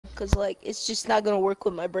because like it's just not gonna work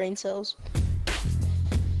with my brain cells.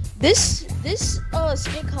 This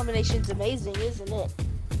skin combination's amazing, isn't it?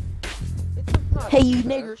 Hey, you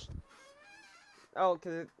niggers. Oh,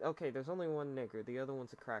 okay, there's only one nigger. The other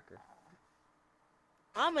one's a cracker.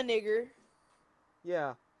 I'm a nigger.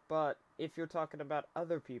 Yeah, but if you're talking about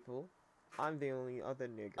other people, I'm the only other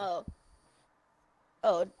nigger. Oh.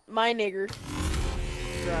 Oh, my nigger.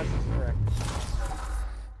 That's correct.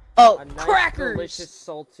 Oh, a nice, crackers! Delicious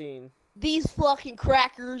saltine. These fucking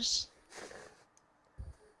crackers.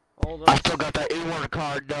 Hold on. I still got that A1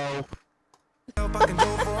 card though. I can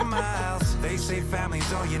go for miles. They say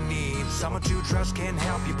family's all you need. Someone to trust can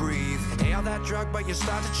help you breathe. Inhale that drug, but you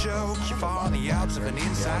start to choke. You fall on the outs of an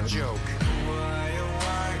inside joke.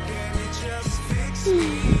 Why can't you just fix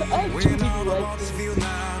me? When all the walls feel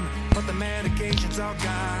numb, but the medication's all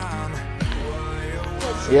gone.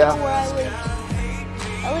 Yeah. Where I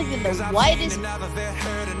live in the whitest.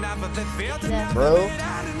 Bro.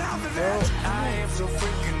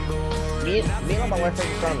 Me and my wife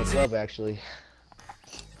are starting the club actually.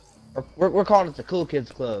 We're calling it the Cool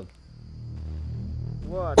Kids Club.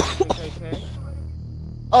 What? KKK?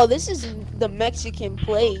 Oh, this is the Mexican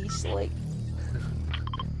place. Like,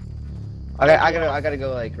 I gotta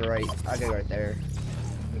go like right. I gotta go right there.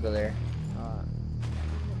 Go there.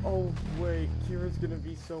 Oh wait, Kira's gonna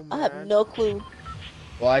be so mad. I have no clue.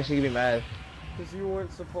 Why should you be mad? Because you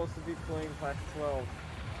weren't supposed to be playing Pac-12.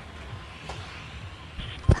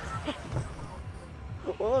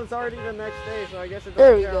 Well, it's already the next day, so I guess it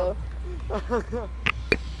There doesn't we count. go.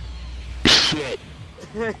 Shit.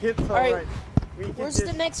 It's Alright. Alright. Where's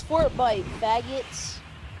the next fort bite, faggots?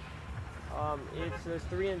 There's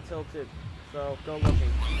 3 in Tilted, so go looking.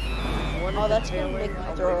 One Oh, is that's the gonna tail make end me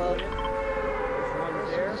of throw Lake up. Union.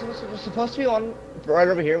 There's one there. We're supposed to be on right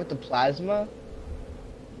over here with the plasma.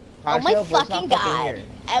 Oh my Cocktail, but it's fucking not god. here.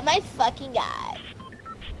 Oh my fucking god.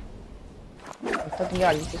 Oh my fucking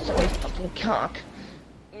god, you just so much fucking cock.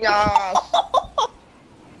 Yes. Oh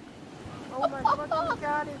my fucking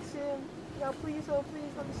god, it's him. Yeah, please, oh please,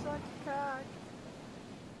 let me suck your cock.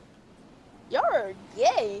 Y'all are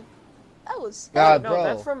gay. That was. God, No, bro.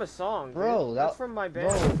 that's from a song, Bro, dude. that- That's from my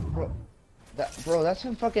band. Bro, that's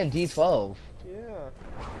from fucking D12. Yeah.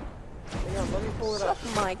 Hang on, let me pull it up.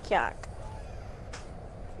 Suck my cock.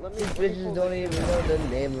 Let me These pull bitches don't even know the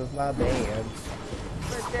name of my band.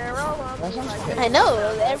 That sounds I crazy. know,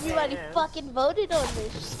 everybody fucking voted on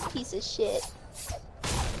this piece of shit.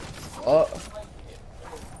 Oh.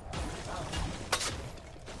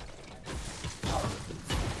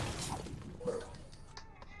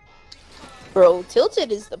 Bro,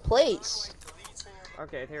 Tilted is the place.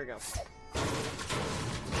 Okay, here we go.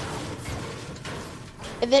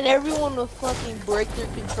 And then everyone will fucking break their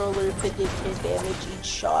controller if it did 10 damage each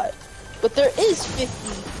shot. But there is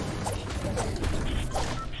 50.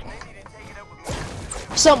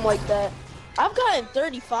 Something like that. I've gotten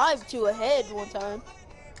 35 to a head one time.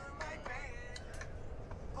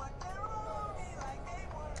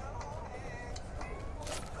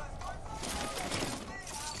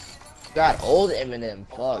 God, old Eminem.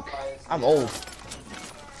 Fuck. I'm old.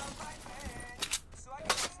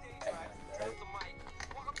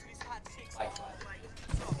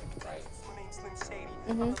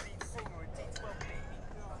 Mhm.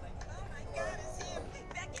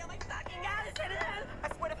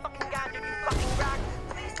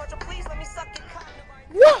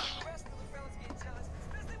 What?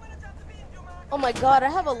 Oh my god, I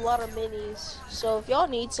have a lot of minis. So if y'all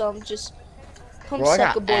need some, just come Bro, I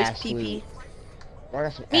suck got a boy's ass pee pee. loot. Bro, I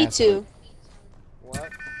got some Me ass too. loot. What?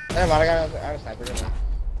 Never mind, I got a sniper. Never mind.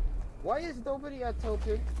 Why is nobody at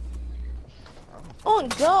Tilted? Oh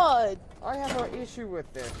god! I have an issue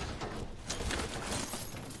with this.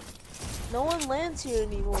 No one lands here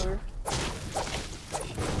anymore.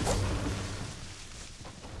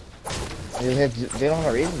 They don't have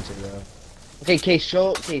a reason to though. Okay, Case,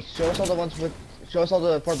 show us all the ones with. Show us all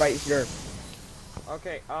the 4x here.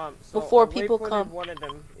 Okay, so Before I people waypointed come. one of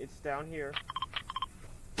them. It's down here.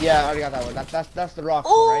 Yeah, I already got that one. That's the rock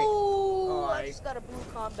one, right? Oh, I I- just got a blue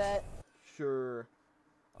combat. Sure.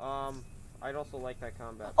 I'd also like that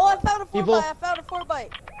combat. Oh, I found a 4 People- bite. I found a 4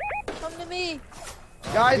 bite. Come to me.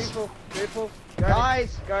 Guys! People,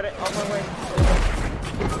 Guys! got it, on my way.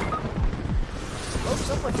 Oh,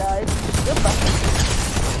 someone died. Goodbye.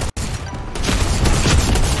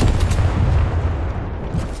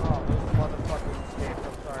 Oh, this motherfucker escaped.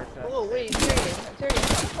 I'm sorry, Seth. Oh wait, Terry,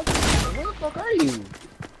 where the fuck are you?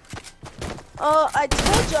 I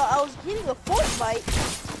told y'all I was getting a 4 bite.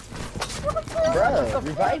 Bruh,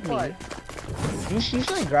 revive me. You should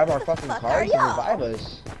like grab our fucking fuck cards are and y'all? revive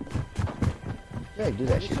us. Yeah, do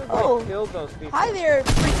that You shit. should Oh. like kill those people. Hi there,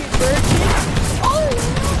 freaking virgin. Oh,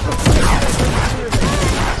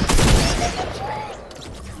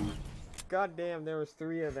 God damn, there was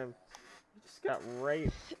 3 of them. You just got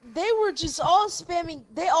raped. they were just all spamming.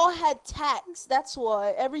 They all had tags. That's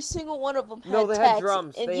why every single one of them had No, they tags. had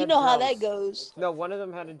drums. And They you had know how drums. that goes. No, one of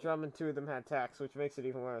them had a drum and 2 of them had tax, which makes it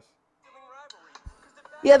even worse.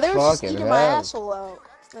 Yeah, they were just Fucking eating my hell. asshole out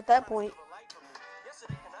at that point.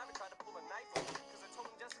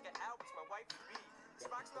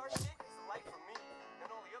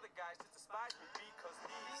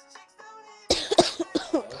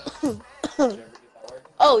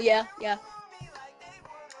 Oh yeah, yeah.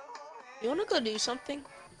 You wanna go do something?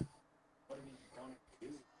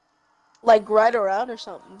 Like ride around or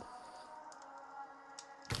something?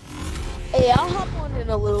 Hey, I'll hop on in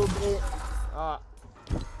a little bit.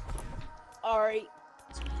 Alright.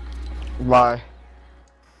 Bye.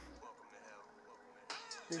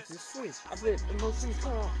 This is sweet. I've been emotionally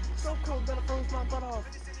cut off. So cold that I froze my butt off.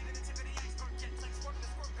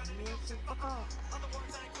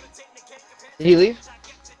 Did he leave?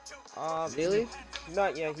 Did he leave?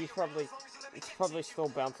 Not yet. He's probably still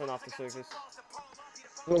bouncing off the surface.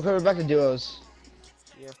 We're back to duos.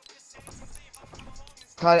 Yeah.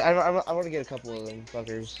 I want to get a couple of them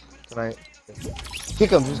fuckers tonight.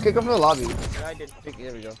 Kick them, just kick them from the lobby. Yeah, I did.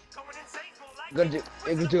 There we go. Go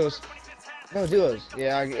duos. No, duos.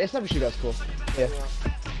 Yeah, it's not a shootout, cool. Yeah.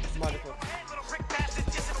 Might as well.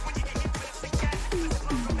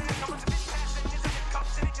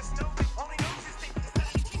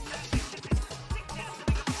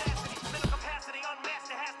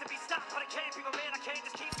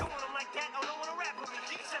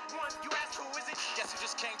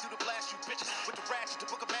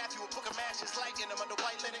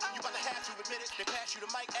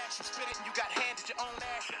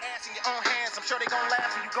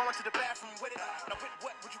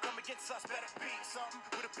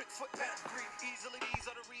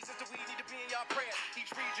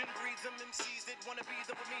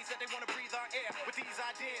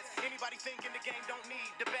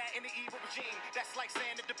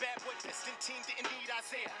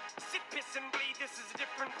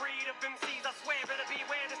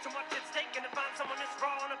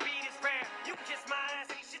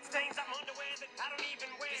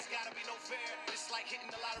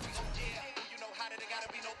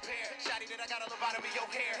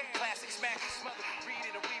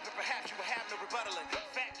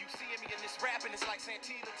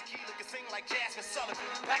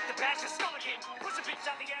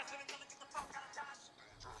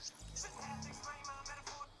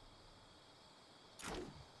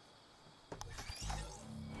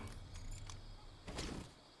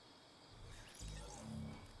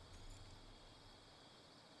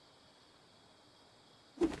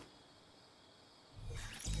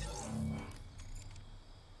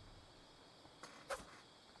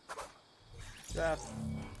 Seth.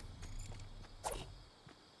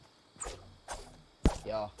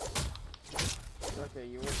 Yeah. Okay,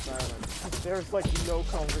 you were silent. There's like no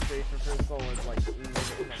conversation for solid like a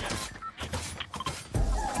minute and a half.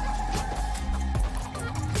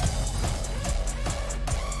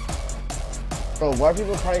 Bro, why are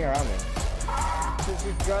people crying around me? Because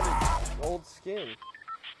you've got an old skin.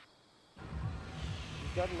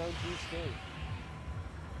 You've got an OG skin.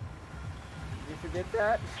 Did you forget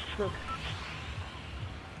that?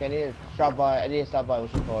 I need to stop by.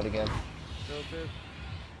 What's it called again? Filter.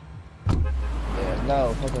 Yeah,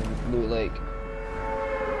 no, fucking Loot Lake.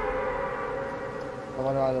 I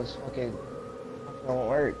wonder why those fucking don't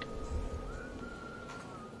work.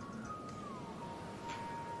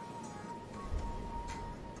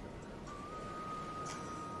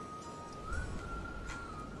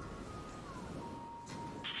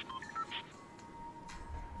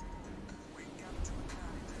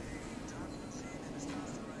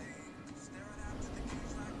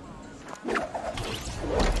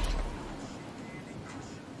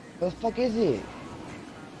 What the fuck is it?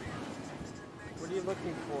 What are you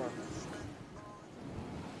looking for?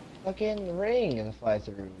 Fucking ring in the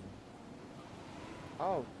fly-through.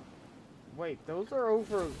 Oh. Wait, those are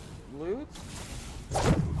over loot?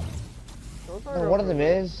 Those are No, one of them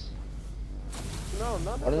is. No,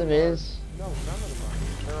 none of them One of them are. is. No, none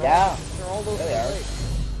of them are. Yeah. They're all over There they the are. lake.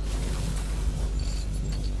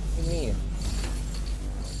 What do you mean?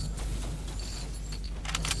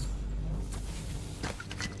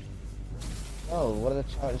 Oh, what are the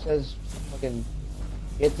charts? It says fucking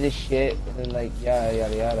get this shit and then like yada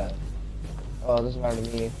yada yada. Oh, it doesn't matter to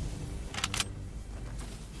me.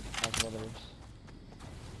 That's what it is.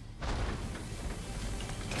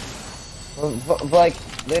 But like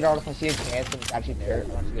later on, if I see a chance and it's actually there,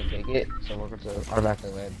 I'm actually gonna take it. So we're going to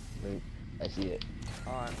automatically land. Loot. I see it.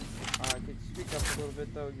 Could you speak up a little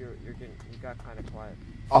bit though? You got kind of quiet.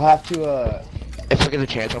 I'll have to if I get a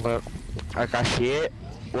chance, I'm gonna like I see it.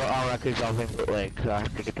 Well, I reckon something like I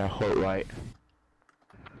have to get that hook right.